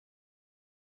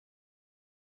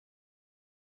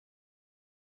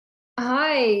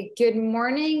Hi, good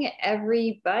morning,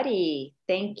 everybody.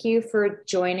 Thank you for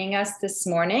joining us this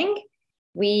morning.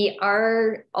 We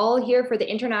are all here for the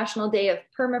International Day of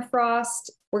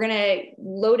Permafrost. We're going to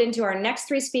load into our next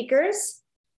three speakers,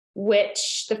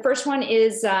 which the first one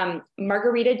is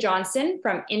Margareta Johansson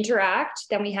from Interact.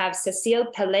 Then we have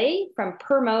Cécile Pellet from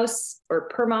PERMOS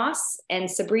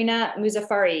and Sabrina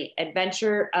Muzafari,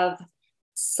 Adventure of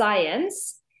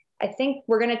Science. I think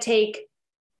we're going to take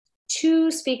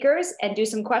two speakers and do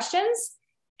some questions,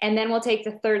 and then we'll take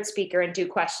the third speaker and do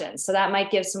questions. So that might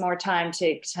give some more time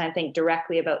to kind of think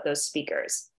directly about those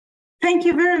speakers. Thank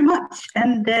you very much,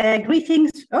 and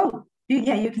greetings. Oh,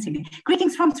 yeah, you can see me.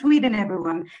 Greetings from Sweden,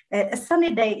 everyone. A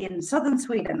sunny day in southern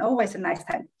Sweden, always a nice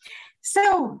time.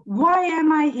 So why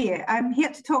am I here? I'm here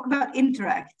to talk about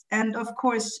Interact, and of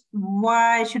course,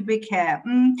 why should we care?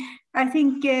 I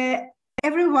think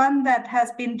everyone that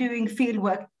has been doing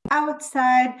fieldwork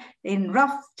outside in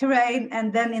rough terrain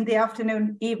and then in the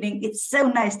afternoon, evening, it's so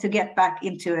nice to get back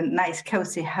into a nice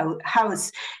cozy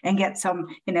house and get some,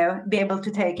 be able to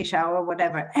take a shower or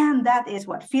whatever. And that is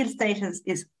what field stations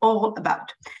is all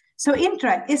about. So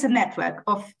Interact is a network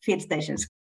of field stations.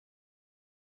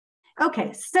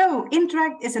 Okay, so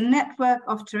Interact is a network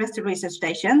of terrestrial research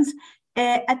stations.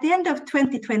 At the end of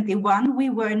 2021, we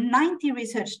were 90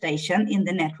 research stations in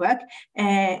the network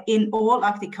in all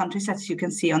Arctic countries, as you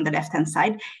can see on the left-hand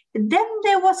side. Then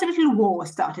there was a little war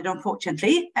started,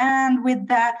 unfortunately, and with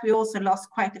that, we also lost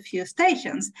quite a few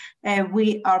stations.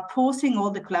 We are pausing all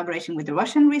the collaboration with the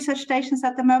Russian research stations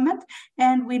at the moment,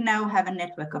 and we now have a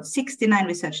network of 69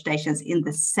 research stations in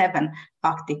the 7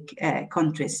 Arctic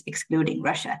countries, excluding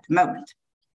Russia at the moment.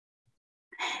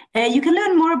 You can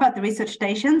learn more about the research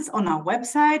stations on our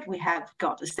website. We have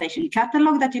got a station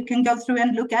catalog that you can go through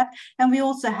and look at. And we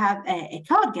also have a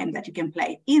card game that you can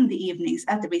play in the evenings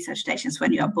at the research stations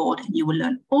when you are bored, and you will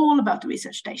learn all about the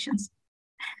research stations.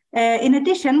 In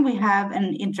addition, we have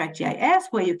an Interact GIS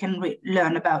where you can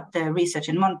learn about the research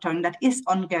and monitoring that is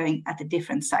ongoing at the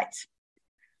different sites.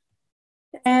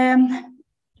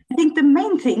 I think the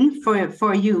main thing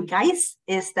for you guys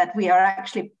is that we are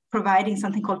actually providing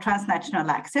something called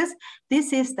transnational access.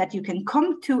 This is that you can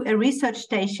come to a research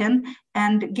station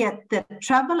and get the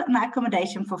travel and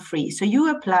accommodation for free. So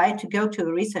you apply to go to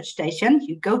a research station,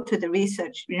 you go to the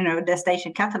research, the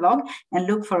station catalog and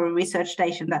look for a research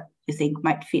station that you think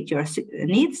might fit your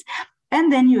needs.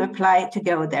 And then you apply to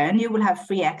go there and you will have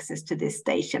free access to this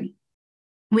station.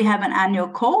 We have an annual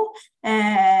call,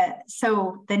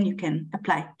 so then you can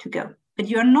apply to go. But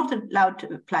you're not allowed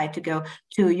to apply to go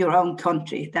to your own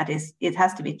country. That is, it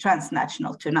has to be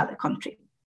transnational to another country.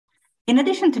 In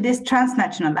addition to this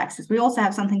transnational access, we also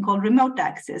have something called remote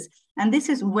access. And this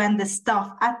is when the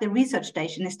staff at the research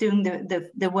station is doing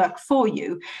the work for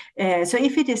you. So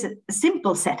if it is a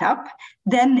simple setup,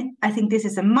 then I think this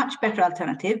is a much better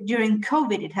alternative. During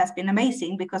COVID, it has been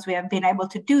amazing because we have been able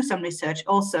to do some research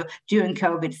also during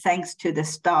COVID, thanks to the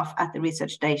staff at the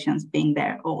research stations being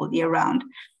there all year round.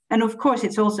 And of course,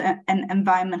 it's also an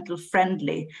environmental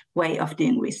friendly way of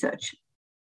doing research.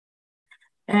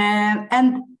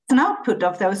 And an output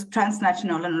of those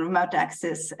transnational and remote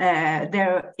access,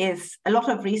 there is a lot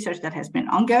of research that has been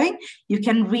ongoing. You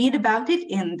can read about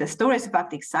it in the Stories of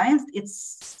Arctic Science.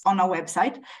 It's on our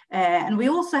website. And we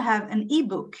also have an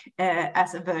ebook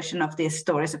as a version of this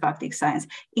Stories of Arctic Science,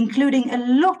 including a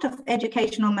lot of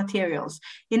educational materials.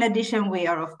 In addition, we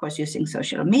are, of course, using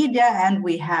social media and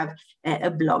we have a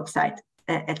blog site,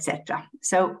 etc.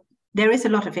 So there is a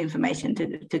lot of information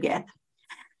to get.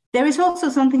 There is also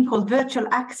something called virtual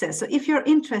access. So if you're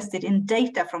interested in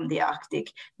data from the Arctic,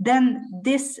 then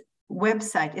this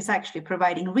website is actually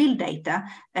providing real data,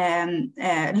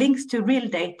 links to real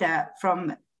data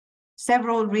from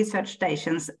several research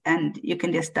stations, and you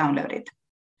can just download it.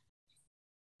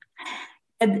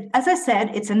 And as I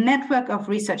said, it's a network of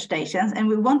research stations, and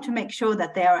we want to make sure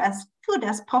that they are as good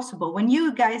as possible. When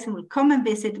you guys will come and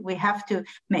visit, we have to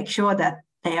make sure that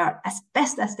they are as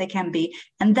best as they can be,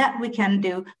 and that we can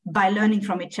do by learning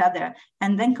from each other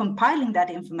and then compiling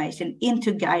that information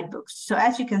into guidebooks. So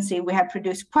as you can see, we have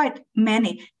produced quite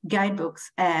many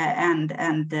guidebooks and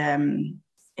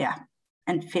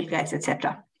field guides,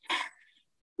 etc.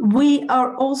 We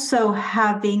are also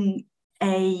having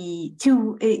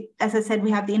as I said, we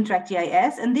have the Interact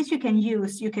GIS, and this you can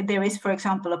use. There is, for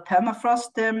example, a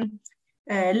permafrost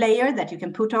layer that you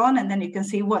can put on, and then you can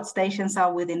see what stations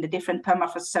are within the different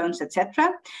permafrost zones,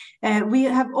 etc. We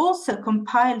have also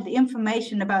compiled the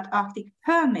information about Arctic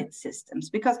permit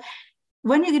systems, because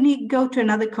when you go to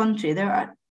another country, there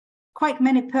are quite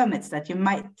many permits that you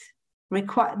might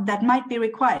require, that might be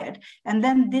required, and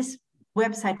then this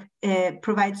website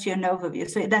provides you an overview.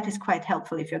 So that is quite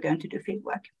helpful if you're going to do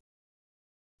fieldwork.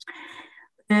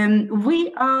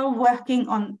 We are working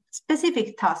on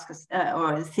specific tasks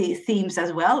or themes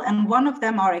as well, and one of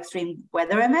them are extreme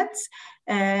weather events.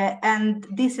 And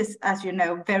this is, as you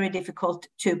know, very difficult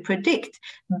to predict.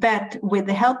 But with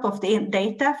the help of the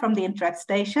data from the Interact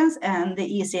stations and the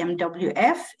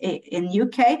ECMWF in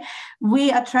UK,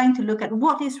 we are trying to look at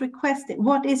what is requested.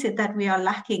 What is it that we are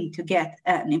lacking to get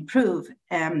an improved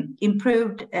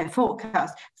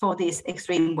forecast for these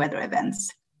extreme weather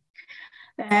events?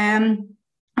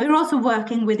 We're also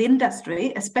working with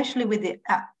industry, especially with the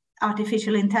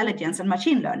artificial intelligence and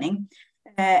machine learning.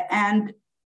 And I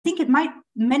think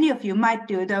many of you might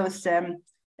do those you're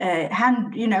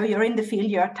in the field,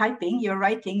 you're typing, you're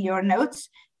writing your notes,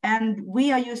 and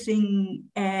we are using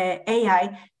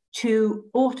AI to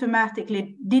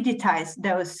automatically digitize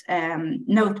those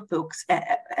notebooks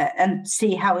and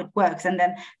see how it works, and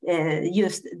then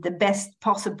use the best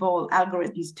possible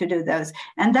algorithms to do those.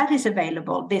 And that is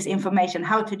available, this information,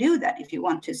 how to do that if you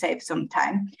want to save some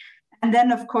time. And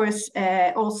then, of course,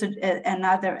 also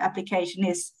another application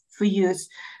is for use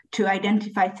to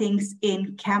identify things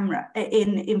in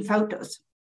photos.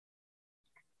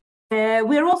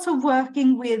 We're also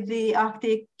working with the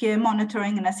Arctic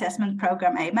Monitoring and Assessment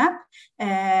Program, AMAP,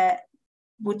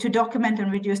 to document and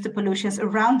reduce the pollutions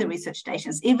around the research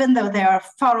stations. Even though they are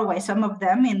far away, some of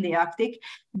them in the Arctic,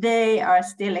 they are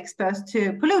still exposed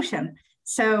to pollution.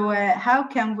 So how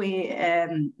can we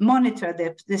monitor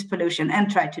this pollution and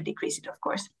try to decrease it, of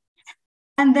course?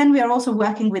 And then we are also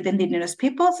working with indigenous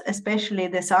peoples, especially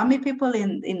the Sami people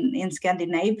in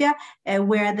Scandinavia,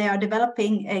 where they are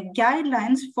developing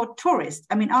guidelines for tourists.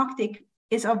 I mean, Arctic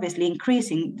is obviously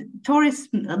increasing.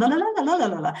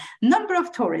 Number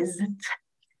of tourists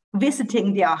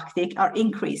visiting the Arctic are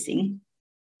increasing.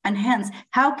 And hence,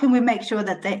 how can we make sure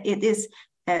that it is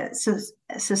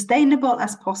sustainable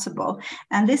as possible?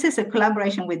 And this is a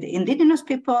collaboration with the indigenous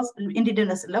peoples,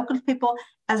 indigenous local people,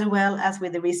 as well as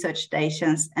with the research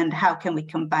stations. And how can we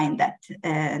combine that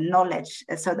knowledge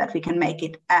so that we can make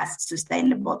it as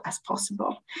sustainable as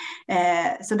possible?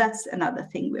 So that's another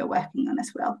thing we're working on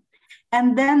as well.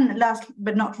 And then last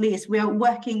but not least,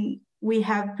 we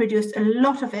have produced a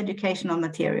lot of educational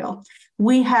material.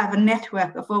 We have a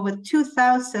network of over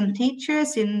 2,000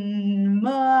 teachers in,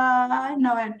 I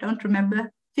don't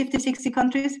remember, 50, 60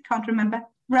 countries, can't remember,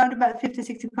 around about 50,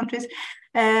 60 countries,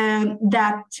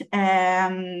 that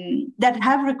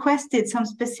have requested some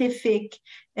specific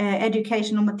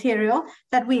educational material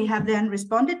that we have then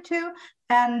responded to.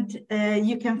 And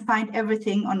you can find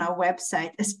everything on our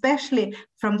website, especially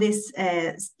from this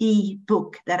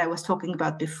e-book that I was talking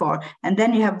about before. And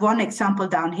then you have one example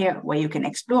down here where you can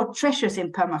explore treasures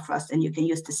in permafrost, and you can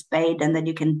use the spade, and then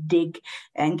you can dig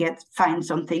and find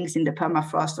some things in the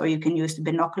permafrost, or you can use the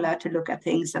binocular to look at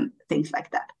things and things like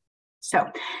that.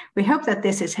 So we hope that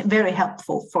this is very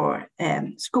helpful for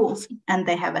schools, and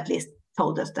they have at least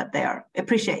told us that they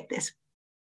appreciate this.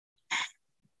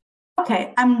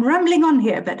 Okay, I'm rambling on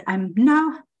here, but I'm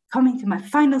now coming to my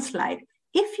final slide.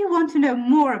 If you want to know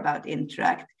more about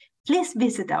Interact, please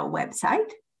visit our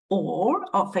website or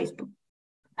our Facebook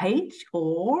page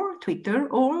or Twitter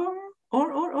or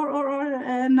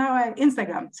now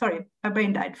Instagram. Sorry, my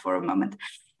brain died for a moment.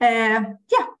 Yeah,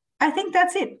 I think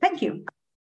that's it. Thank you.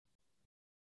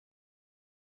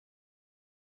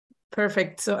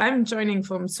 Perfect. So I'm joining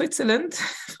from Switzerland,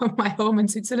 from my home in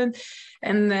Switzerland.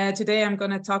 And today I'm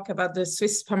going to talk about the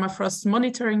Swiss Permafrost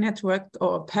Monitoring Network,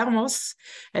 or PERMOS.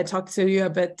 I talk to you a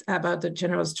bit about the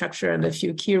general structure and a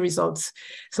few key results.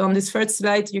 So on this first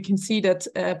slide, you can see that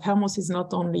PERMOS is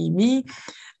not only me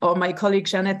or my colleague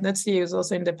Jeanette Nötzli, who's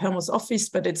also in the PERMOS office,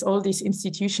 but it's all these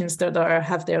institutions that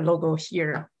have their logo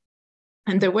here.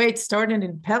 And the way it started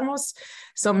in PERMOS,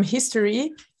 some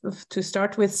history to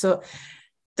start with. So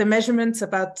the measurements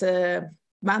about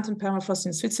mountain permafrost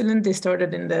in Switzerland, they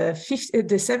started in the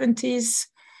 70s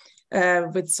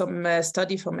with some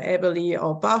study from Eberle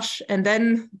or Bosch. And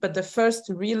then, but the first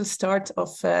real start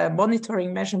of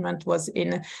monitoring measurement was in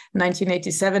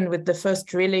 1987 with the first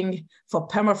drilling for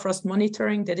permafrost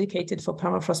monitoring, dedicated for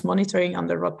permafrost monitoring on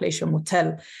the Rock Glacier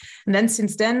Motel. And then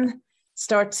since then,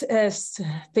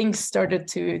 things started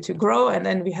to grow, and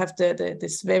then we have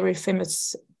this very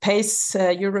famous PACE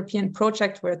European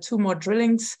project where 2 more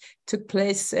drillings took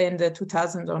place in the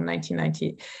 2000 or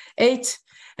 1998,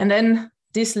 and then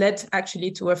this led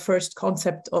actually to a first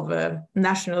concept of a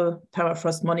national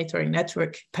permafrost monitoring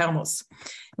network, PERMOS,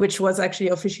 which was actually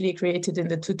officially created in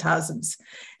the 2000s.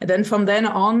 And then from then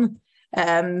on,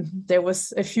 there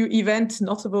was a few events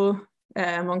notable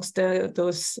amongst the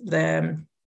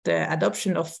the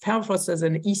adoption of permafrost as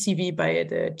an ECV by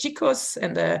the GICOS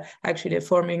and actually the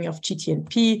forming of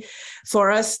GTNP.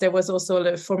 For us, there was also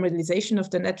the formalization of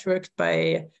the network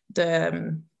by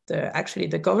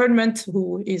the government,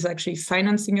 who is actually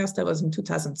financing us. That was in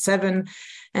 2007.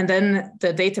 And then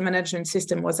the data management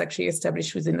system was actually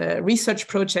established within a research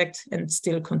project and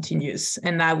still continues.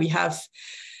 And now we have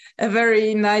a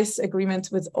very nice agreement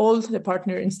with all the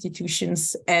partner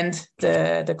institutions and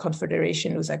the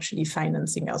Confederation who's actually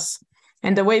financing us.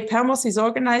 And the way PERMOS is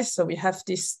organized, so we have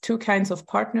these two kinds of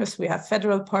partners. We have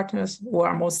federal partners who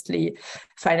are mostly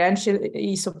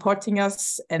financially supporting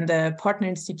us, and the partner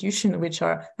institution, which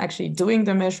are actually doing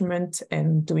the measurement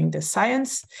and doing the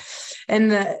science.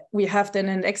 And we have then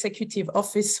an executive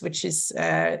office, which is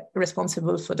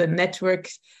responsible for the network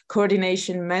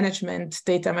coordination, management,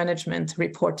 data management,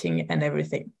 reporting, and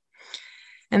everything.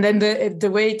 And then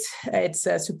the way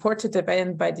it's supported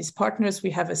by these partners,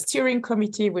 we have a steering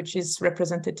committee, which is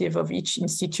representative of each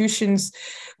institutions,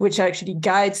 which actually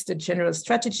guides the general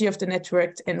strategy of the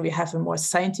network. And we have a more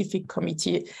scientific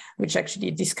committee, which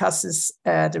actually discusses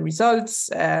the results,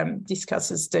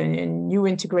 discusses the new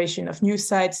integration of new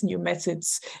sites, new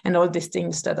methods, and all these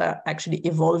things that are actually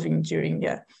evolving during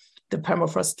the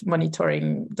permafrost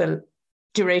monitoring, the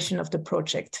duration of the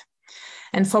project.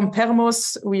 And from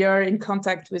PERMOS, we are in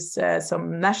contact with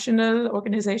some national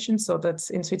organizations. So that's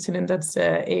in Switzerland, that's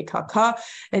EKK.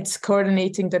 It's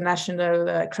coordinating the national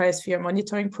cryosphere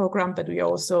monitoring program, but we are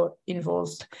also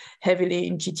involved heavily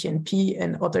in GTNP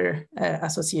and other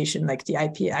associations like the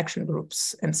IP action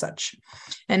groups and such.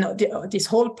 And this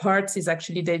whole part is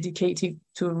actually dedicated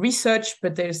to research,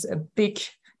 but there's a big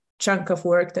chunk of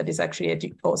work that is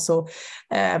actually also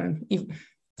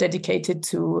dedicated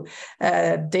to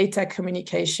data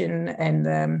communication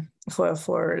and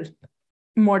for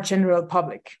more general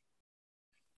public.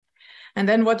 And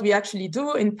then what we actually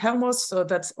do in PERMOS, so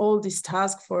that's all this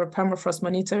task for permafrost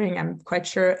monitoring. I'm quite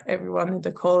sure everyone in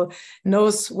the call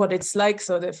knows what it's like.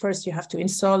 So first you have to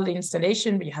install the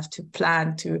installation, you have to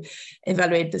plan to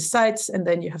evaluate the sites, and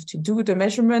then you have to do the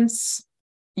measurements,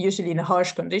 usually in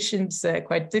harsh conditions,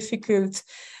 quite difficult.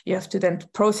 You have to then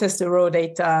process the raw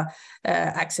data,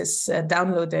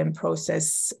 download them,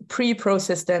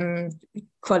 pre-process them,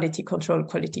 quality control,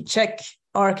 quality check,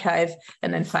 archive,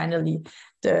 and then finally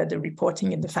the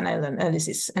reporting and the final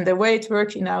analysis. And the way it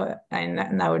works in our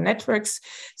networks,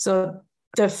 so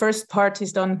the first part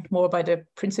is done more by the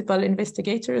principal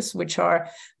investigators, which are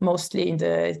mostly in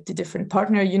the different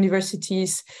partner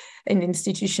universities and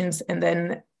institutions, and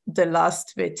then the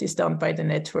last bit is done by the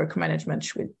network management,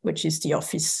 which is the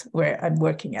office where I'm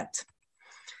working at.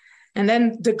 And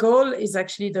then the goal is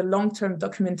actually the long-term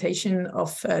documentation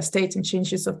of state and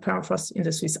changes of permafrost in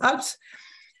the Swiss Alps.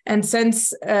 And since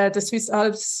the Swiss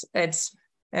Alps, it's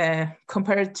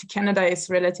compared to Canada, is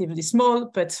relatively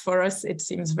small, but for us it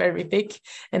seems very big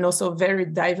and also very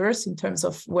diverse in terms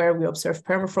of where we observe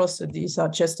permafrost. So these are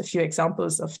just a few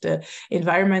examples of the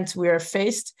environment we are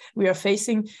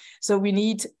facing. So we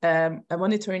need a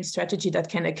monitoring strategy that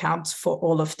can account for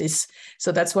all of this.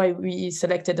 So that's why we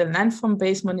selected a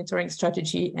landform-based monitoring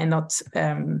strategy and not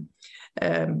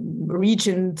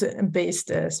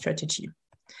region-based strategy.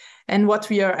 And what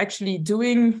we are actually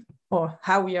doing, or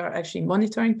how we are actually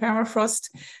monitoring permafrost,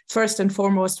 first and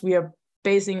foremost, we are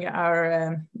basing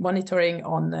our monitoring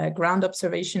on ground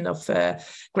observation of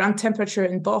ground temperature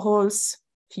in boreholes.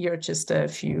 Here, just a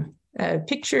few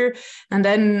pictures. And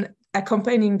then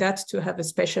accompanying that to have a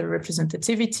special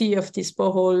representativity of this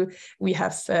borehole, we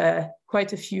have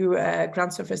quite a few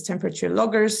ground surface temperature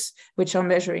loggers, which are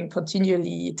measuring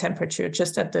continually temperature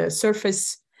just at the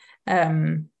surface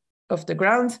of the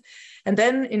ground. And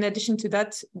then in addition to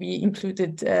that, we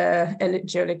included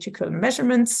geoelectrical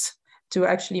measurements to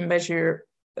actually measure,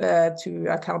 to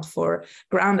account for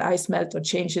ground ice melt or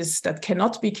changes that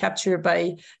cannot be captured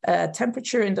by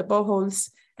temperature in the boreholes.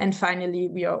 And finally,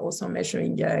 we are also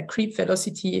measuring creep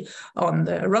velocity on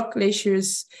the rock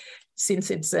glaciers,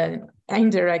 since it's an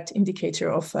indirect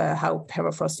indicator of how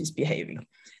permafrost is behaving.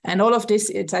 And all of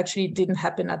this, it actually didn't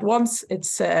happen at once. And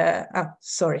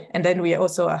then we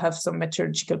also have some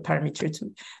metallurgical parameter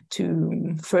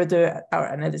to further our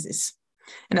analysis.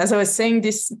 And as I was saying,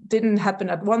 this didn't happen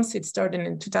at once. It started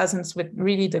in 2000s with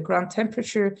really the ground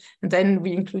temperature. And then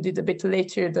we included a bit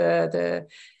later the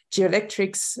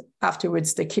geoelectrics,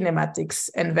 afterwards the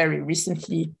kinematics, and very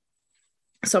recently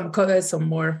some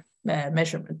more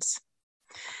measurements.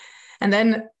 And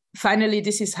then finally,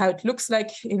 this is how it looks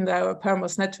like in our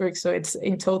PERMOS network. So it's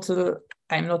in total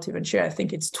I'm not even sure, I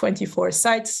think it's 24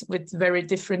 sites with very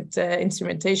different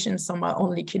instrumentation. Some are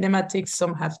only kinematics,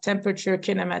 some have temperature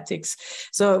kinematics.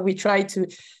 So we try to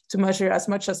measure as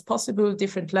much as possible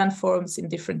different landforms in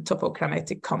different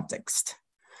topoclimatic contexts.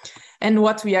 And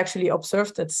what we actually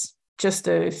observed, that's just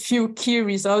a few key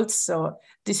results. So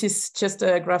this is just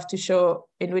a graph to show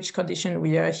in which condition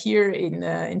we are here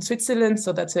in Switzerland.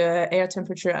 So that's an air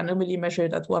temperature anomaly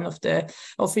measured at one of the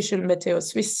official Meteo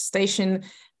Swiss station.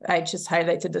 I just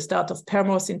highlighted the start of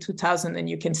PERMOS in 2000, and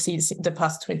you can see the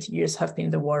past 20 years have been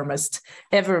the warmest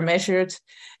ever measured.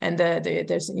 And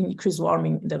there's increased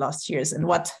warming in the last years. And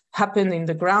what happened in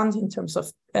the ground in terms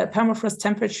of permafrost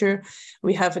temperature,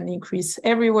 we have an increase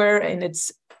everywhere, and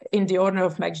it's in the order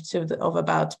of magnitude of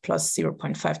about plus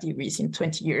 0.5 degrees in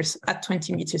 20 years at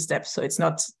 20 meters depth. So it's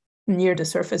not near the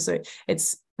surface, so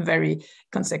it's very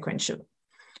consequential.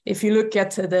 If you look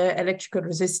at the electrical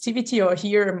resistivity, or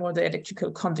here more the electrical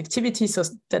conductivity, so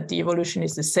that the evolution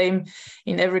is the same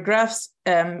in every graph,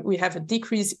 we have a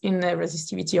decrease in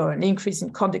resistivity or an increase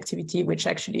in conductivity, which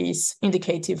actually is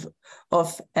indicative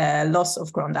of loss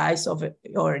of ground ice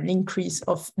or an increase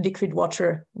of liquid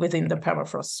water within the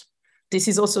permafrost. This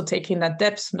is also taken at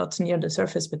depth, not near the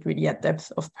surface, but really at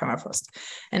depth of permafrost.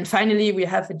 And finally, we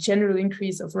have a general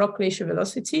increase of rock glacier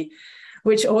velocity,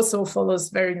 which also follows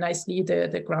very nicely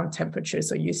the ground temperature.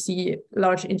 So you see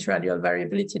large interannual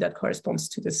variability that corresponds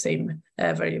to the same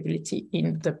variability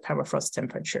in the permafrost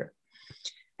temperature.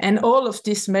 And all of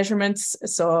these measurements,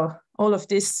 so all of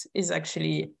this is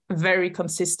actually very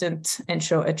consistent and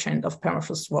show a trend of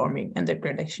permafrost warming and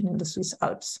degradation in the Swiss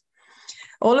Alps.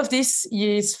 All of this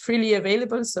is freely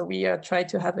available, so we try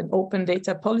to have an open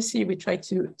data policy. We try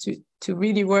to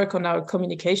really work on our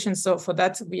communication. So for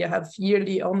that, we have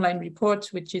yearly online report,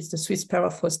 which is the Swiss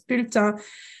Permafrost Bulletin.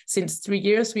 Since 3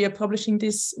 years, we are publishing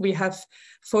this. We have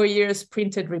 4 years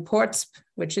printed reports,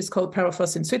 which is called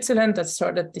Permafrost in Switzerland, that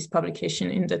started this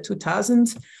publication in the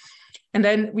 2000s. And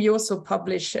then we also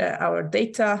publish our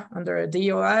data under a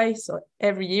DOI. So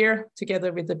every year,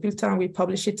 together with the Bulletin, we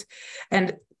publish it.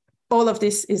 And all of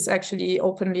this is actually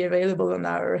openly available on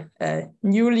our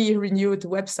newly renewed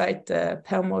website,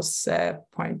 permos.ch,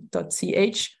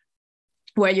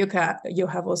 where you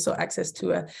have also access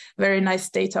to a very nice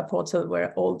data portal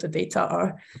where all the data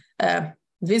are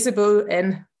visible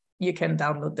and you can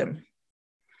download them.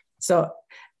 So,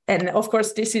 and of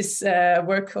course, this is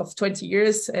work of 20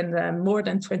 years and more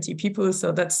than 20 people.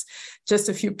 So that's just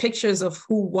a few pictures of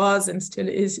who was and still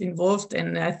is involved.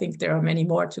 And I think there are many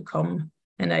more to come.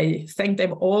 And I thank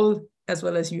them all, as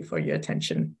well as you, for your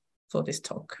attention for this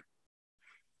talk.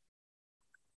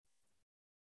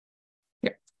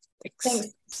 Yeah,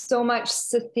 thanks so much,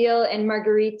 Cécile and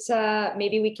Margareta.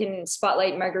 Maybe we can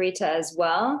spotlight Margareta as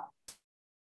well.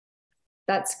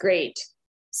 That's great.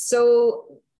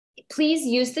 So please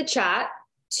use the chat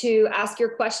to ask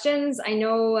your questions. I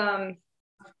know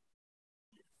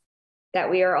that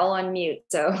we are all on mute,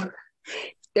 so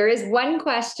there is one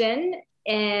question,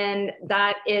 and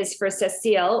that is for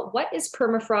Cécile. What is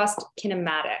permafrost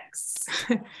kinematics?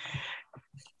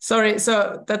 Sorry,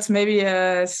 so that's maybe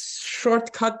a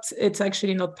shortcut. It's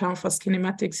actually not permafrost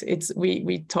kinematics. It's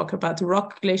we talk about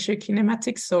rock glacier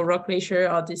kinematics. So rock glacier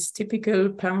are these typical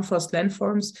permafrost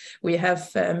landforms. We have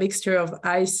a mixture of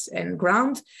ice and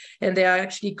ground, and they are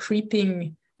actually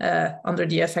creeping under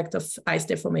the effect of ice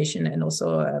deformation and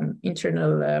also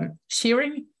internal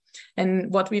shearing.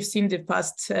 And what we've seen the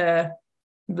past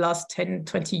last 10,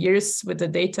 20 years with the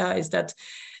data is that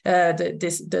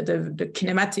the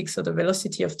kinematics or the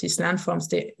velocity of these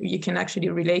landforms, you can actually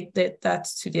relate that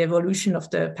to the evolution of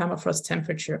the permafrost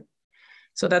temperature.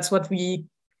 So that's what we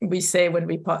say when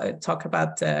we talk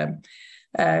about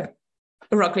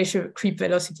rock glacier creep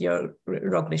velocity or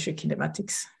rock glacier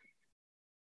kinematics.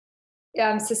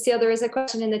 Cécile, there is a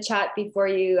question in the chat before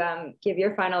you give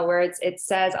your final words. It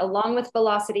says, along with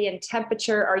velocity and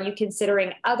temperature, are you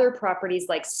considering other properties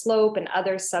like slope and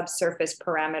other subsurface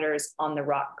parameters on the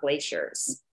rock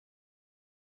glaciers?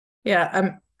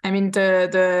 Yeah, I mean,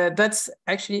 that's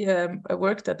actually a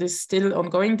work that is still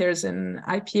ongoing. There's an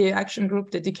IPA action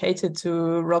group dedicated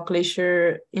to rock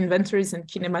glacier inventories and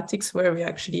kinematics, where we're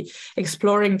actually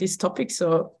exploring this topic.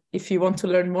 So if you want to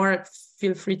learn more,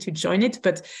 feel free to join it.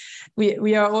 But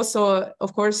we are also,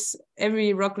 of course,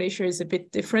 every rock glacier is a bit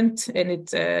different, and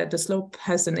the slope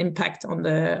has an impact on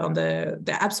the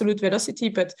absolute velocity.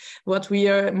 But what we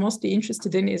are mostly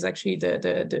interested in is actually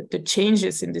the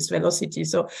changes in this velocity.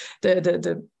 So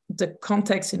the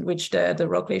context in which the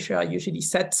rock glacier are usually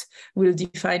set will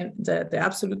define the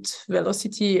absolute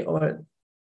velocity, or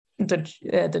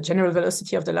the general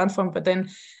velocity of the landform, but then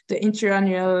the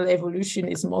interannual evolution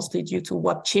is mostly due to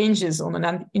what changes on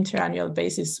an interannual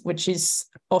basis, which is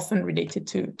often related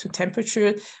to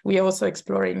temperature. We are also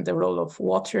exploring the role of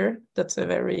water. That's a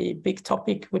very big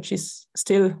topic, which is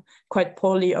still quite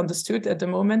poorly understood at the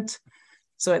moment.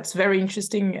 So it's very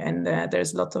interesting, and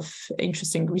there's a lot of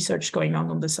interesting research going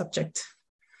on the subject.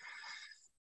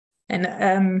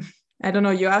 And I don't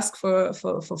know, you asked for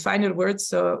final words.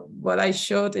 So what I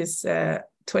showed is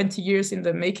 20 years in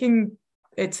the making.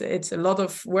 It's a lot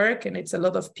of work, and it's a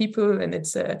lot of people, and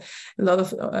it's a lot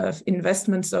of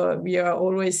investment. So we are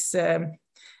always, and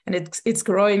it's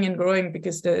growing and growing,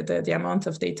 because the amount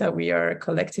of data we are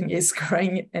collecting is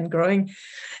growing and growing.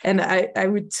 And I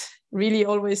would really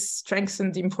always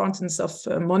strengthen the importance of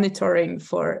monitoring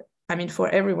for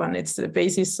everyone. It's the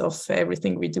basis of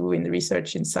everything we do in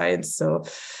research in science. So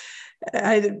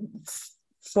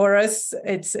for us,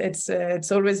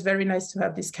 it's always very nice to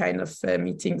have this kind of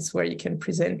meetings where you can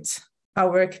present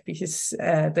our work, because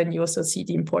then you also see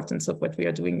the importance of what we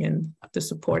are doing and the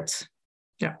support.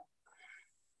 Yeah.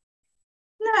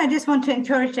 No, I just want to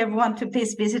encourage everyone to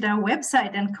please visit our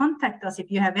website and contact us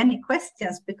if you have any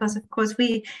questions, because of course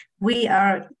we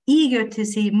are eager to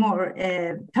see more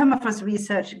permafrost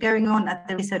research going on at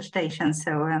the research station.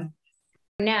 So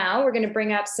now we're going to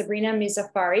bring up Sabrina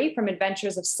Muzafari from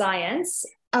Adventures of Science.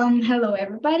 Hello,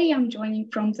 everybody. I'm joining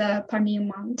from the Permian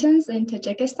Mountains in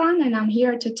Tajikistan, and I'm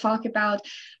here to talk about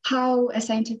how a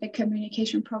scientific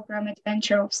communication program,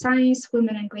 Adventure of Science,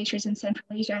 Women and Glaciers in Central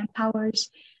Asia, empowers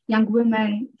young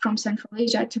women from Central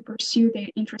Asia to pursue their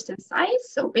interest in science.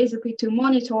 So basically to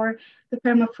monitor the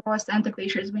permafrost and the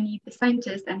glaciers, we need the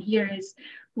scientists. And here is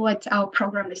what our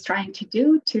program is trying to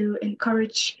do to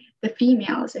encourage the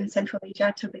females in Central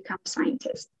Asia to become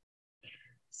scientists.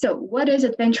 So what is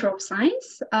Adventure of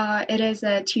Science? It is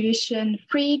a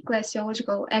tuition-free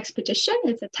glaciological expedition.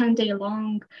 It's a 10-day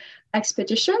long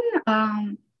expedition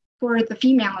for the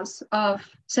females of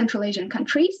Central Asian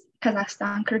countries: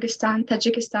 Kazakhstan, Kyrgyzstan,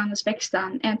 Tajikistan,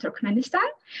 Uzbekistan, and Turkmenistan.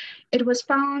 It was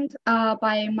founded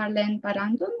by Marlene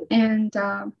Barandun and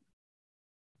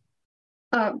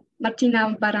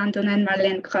Martina Barandun and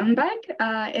Marlene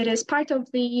Grönberg. It is part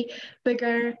of the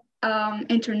bigger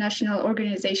international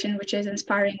organization, which is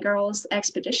Inspiring Girls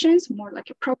Expeditions, more like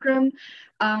a program.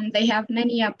 They have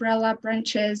many umbrella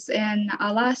branches in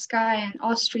Alaska and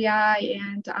Austria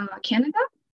and Canada.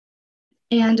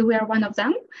 And we are one of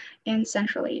them in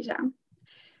Central Asia.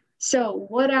 So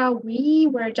what are we?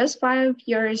 We're just 5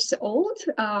 years old.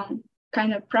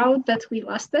 Kind of proud that we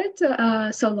lasted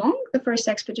so long. The first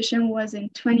expedition was in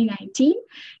 2019,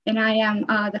 and I am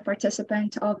the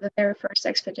participant of the very first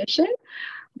expedition.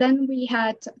 Then we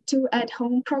had 2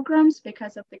 at-home programs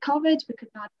because of the COVID. We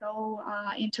could not go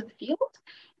into the field.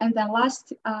 And then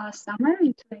last summer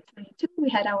in 2022, we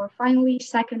had our finally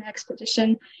second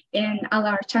expedition in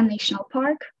Alarchan National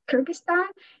Park, Kyrgyzstan.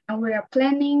 And we are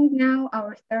planning now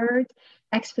our third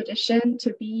expedition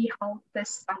to be held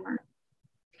this summer.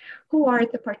 Who are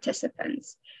the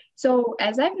participants? So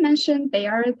as I've mentioned, they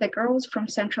are the girls from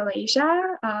Central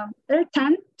Asia. There are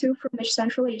 10, 2 from each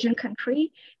Central Asian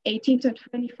country, 18 to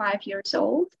 25 years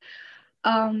old.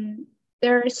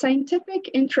 Their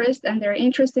scientific interest and their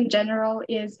interest in general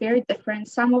is very different.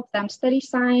 Some of them study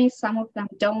science, some of them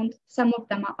don't. Some of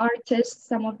them are artists,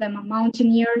 some of them are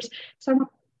mountaineers, some are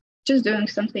just doing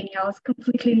something else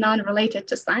completely non-related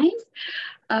to science.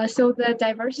 So the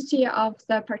diversity of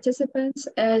the participants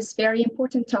is very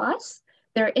important to us.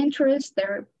 Their interests,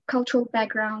 their cultural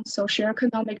background,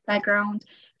 socioeconomic background,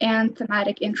 and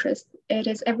thematic interest. It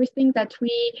is everything that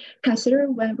we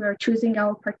consider when we're choosing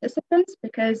our participants,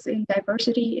 because in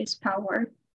diversity is power.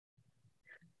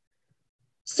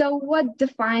 So what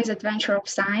defines Adventure of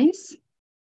Science?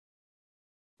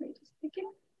 Wait a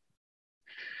second.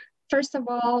 First of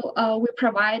all, we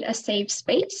provide a safe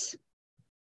space.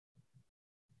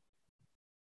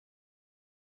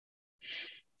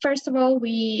 First of all,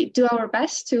 we do our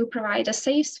best to provide a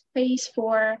safe space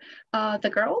for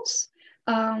the girls.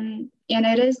 And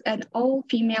it is an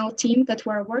all-female team that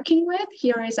we're working with.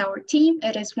 Here is our team.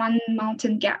 It is 1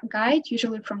 mountain guide,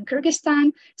 usually from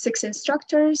Kyrgyzstan, 6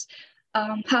 instructors.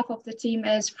 Half of the team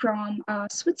is from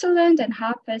Switzerland and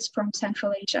half is from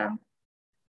Central Asia.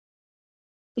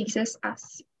 This is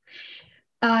us.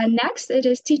 Next, it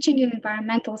is teaching in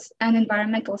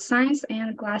environmental science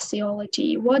and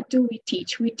glaciology. What do we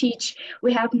teach?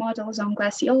 We have models on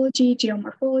glaciology,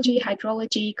 geomorphology,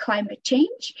 hydrology, climate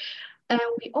change. And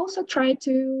we also try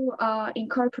to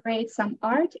incorporate some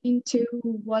art into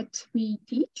what we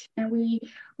teach. And we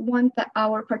want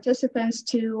our participants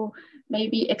to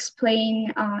maybe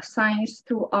explain science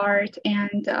through art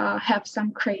and have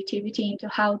some creativity into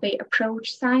how they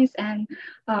approach science and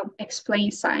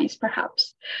explain science,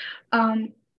 perhaps.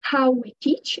 How we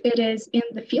teach, it is in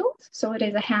the field. So it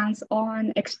is a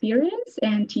hands-on experience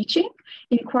and teaching,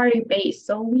 inquiry-based.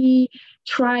 So we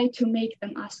try to make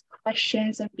them ask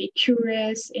questions and be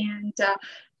curious and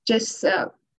just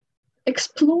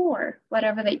explore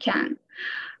whatever they can.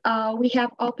 We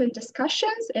have open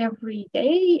discussions every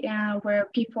day where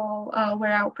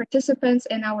our participants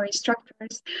and our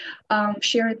instructors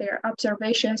share their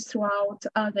observations throughout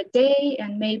the day.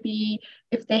 And maybe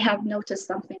if they have noticed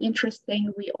something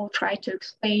interesting, we all try to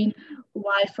explain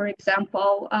why, for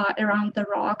example, around the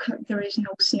rock, there is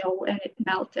no snow and it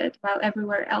melted, while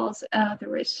everywhere else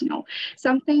there is snow.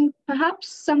 Something perhaps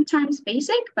sometimes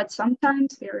basic, but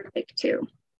sometimes very big too.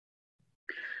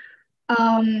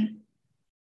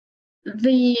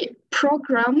 The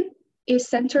program is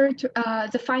centered,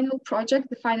 the final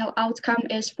project, the final outcome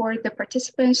is for the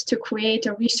participants to create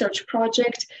a research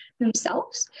project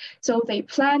themselves. So they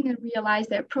plan and realize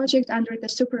their project under the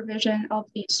supervision of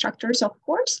the instructors, of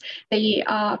course. They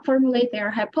formulate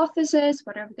their hypothesis,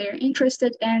 whatever they're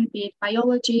interested in, be it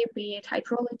biology, be it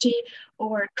hydrology,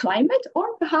 or climate,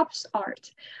 or perhaps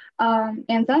art.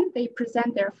 And then they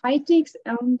present their findings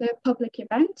on the public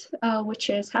event, which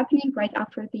is happening right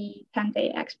after the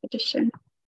 10-day expedition.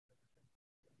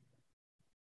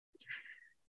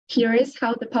 Here is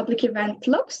how the public event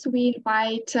looks. We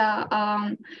invite,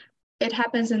 it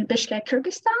happens in Bishkek,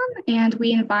 Kyrgyzstan, and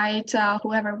we invite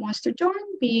whoever wants to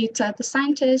join, be it the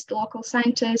scientists, local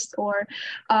scientists, or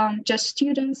just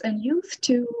students and youth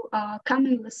to come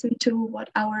and listen to what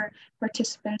our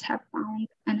participants have found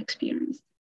and experienced.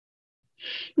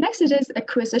 Next, it is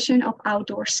acquisition of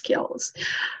outdoor skills.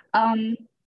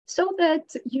 So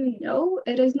that you know,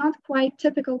 it is not quite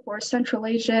typical for a Central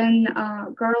Asian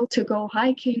girl to go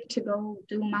hiking, to go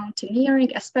do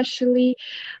mountaineering, especially,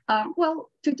 well,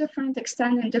 to different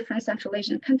extent in different Central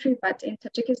Asian countries, but in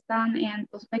Tajikistan and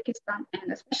Uzbekistan,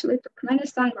 and especially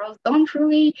Turkmenistan, girls don't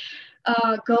really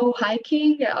go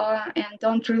hiking and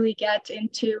don't really get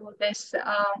into this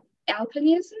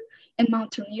alpinism and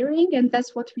mountaineering, and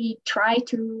that's what we try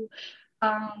to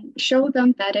show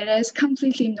them, that it is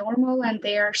completely normal and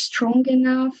they are strong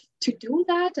enough to do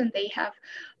that, and they have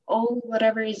all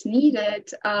whatever is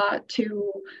needed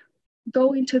to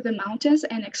go into the mountains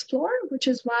and explore, which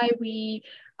is why we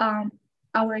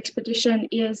our expedition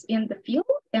is in the field,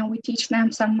 and we teach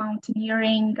them some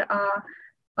mountaineering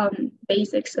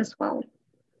basics as well.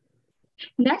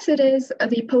 Next, it is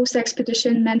the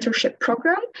post-expedition mentorship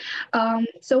program.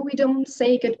 So we don't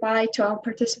say goodbye to our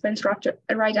participants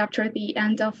right after the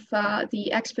end of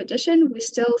the expedition. We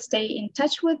still stay in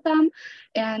touch with them.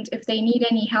 And if they need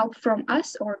any help from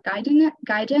us or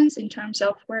guidance in terms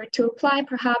of where to apply,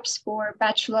 perhaps for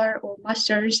bachelor or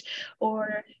master's,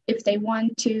 or if they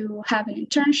want to have an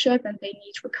internship and they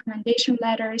need recommendation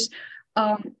letters,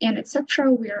 and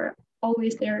etc., we're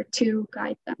always there to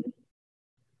guide them.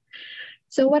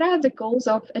 So what are the goals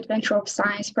of Adventure of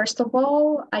Science? First of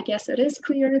all, I guess it is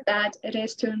clear that it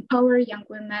is to empower young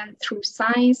women through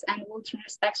science and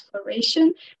wilderness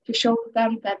exploration, to show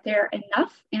them that they're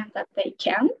enough and that they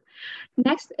can.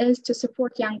 Next is to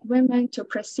support young women to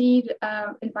proceed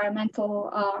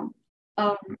environmental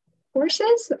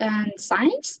courses and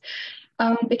science.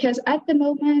 Because at the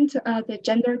moment, the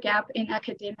gender gap in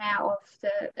academia of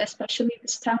especially the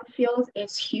STEM field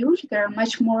is huge. There are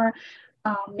much more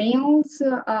males,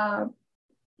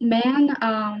 men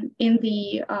in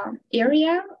the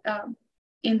area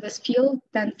in this field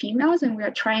than females, and we are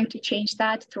trying to change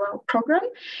that through our program.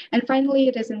 And finally,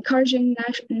 it is encouraging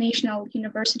national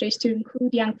universities to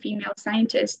include young female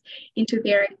scientists into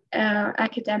their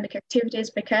academic activities,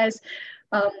 because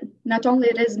not only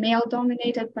it is male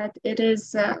dominated, but it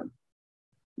is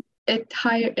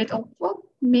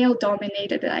male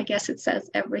dominated, I guess it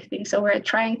says everything. So we're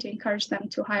trying to encourage them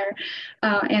to hire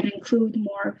and include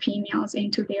more females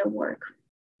into their work.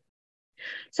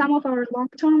 Some of our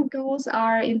long-term goals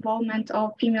are involvement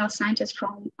of female scientists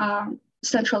from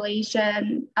Central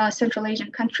Asian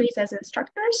countries as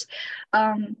instructors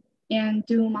and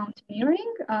do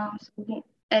mountaineering. So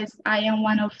as I am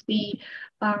one of the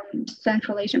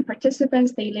Central Asian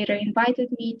participants, they later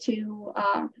invited me to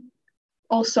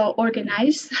also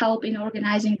help in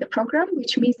organizing the program,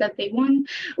 which means that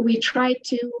we try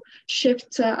to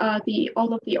shift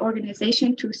all of the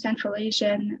organization to Central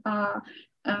Asian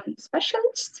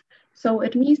specialists. So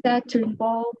it means that to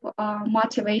involve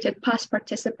motivated past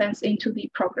participants into the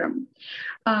program.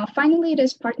 Finally, it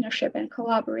is partnership and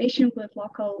collaboration with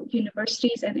local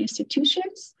universities and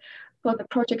institutions for the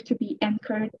project to be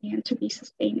anchored and to be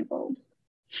sustainable.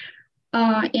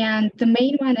 And the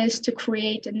main one is to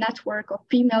create a network of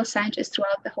female scientists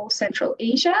throughout the whole Central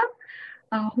Asia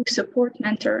who support,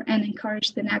 mentor, and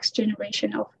encourage the next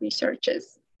generation of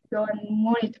researchers. Go and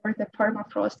monitor the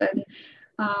permafrost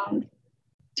and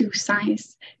do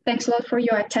science. Thanks a lot for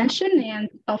your attention. And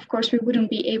of course, we wouldn't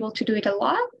be able to do it a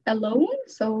lot alone.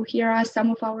 So here are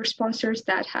some of our sponsors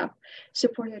that have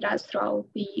supported us throughout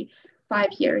the 5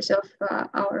 years of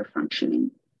our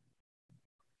functioning.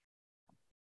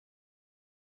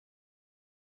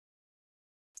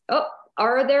 Oh,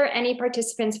 are there any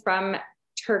participants from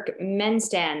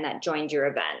Turkmenistan that joined your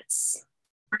events?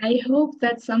 I hope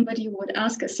that somebody would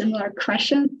ask a similar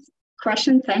question.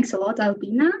 Thanks a lot,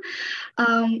 Albina.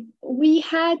 We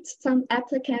had some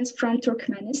applicants from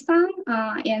Turkmenistan,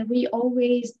 and we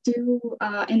always do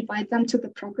invite them to the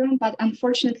program, but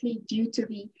unfortunately, due to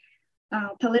the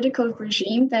political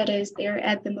regime that is there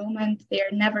at the moment,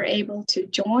 they're never able to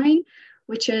join,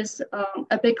 which is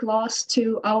a big loss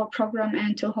to our program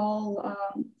and to whole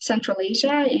Central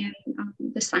Asia and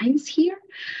the science here,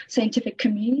 scientific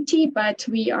community. But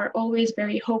we are always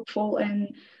very hopeful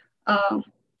and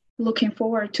looking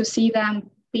forward to see them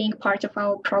being part of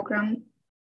our program.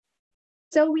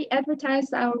 So we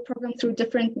advertise our program through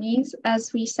different means.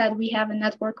 As we said, we have a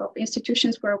network of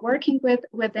institutions we're working with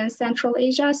within Central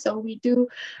Asia. So we do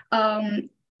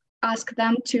ask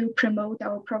them to promote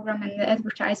our program and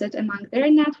advertise it among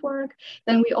their network.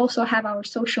 Then we also have our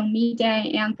social media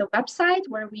and the website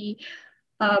where we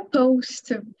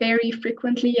post very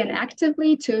frequently and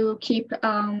actively to keep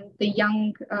the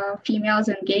young females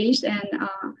engaged and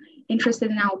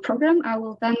interested in our program. I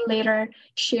will then later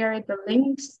share the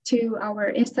links to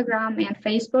our Instagram and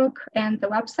Facebook and the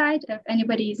website. If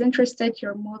anybody is interested,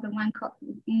 you're more than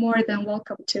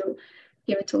welcome to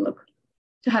give it a look,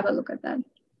 to have a look at that.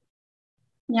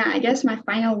 Yeah, I guess my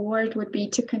final word would be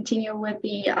to continue with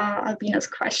the Albina's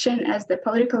question, as the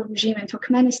political regime in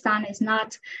Turkmenistan is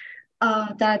not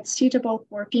that suitable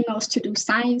for females to do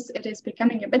science. It is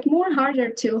becoming a bit more harder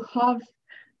to have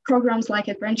programs like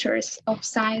Adventures of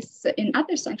Science in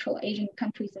other Central Asian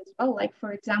countries as well. Like,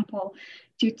 for example,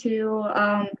 due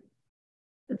to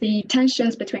the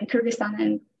tensions between Kyrgyzstan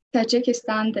and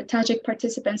Tajikistan, the Tajik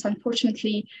participants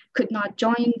unfortunately could not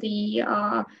join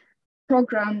the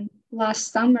program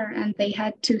last summer and they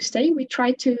had to stay. We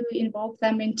tried to involve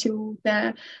them into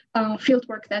the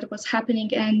fieldwork that was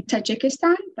happening in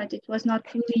Tajikistan, but it was not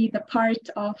really the part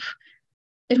of,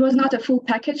 it was not a full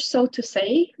package, so to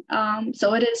say.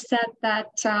 So it is said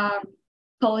that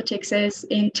politics is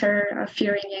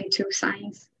interfering into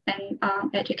science and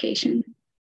education.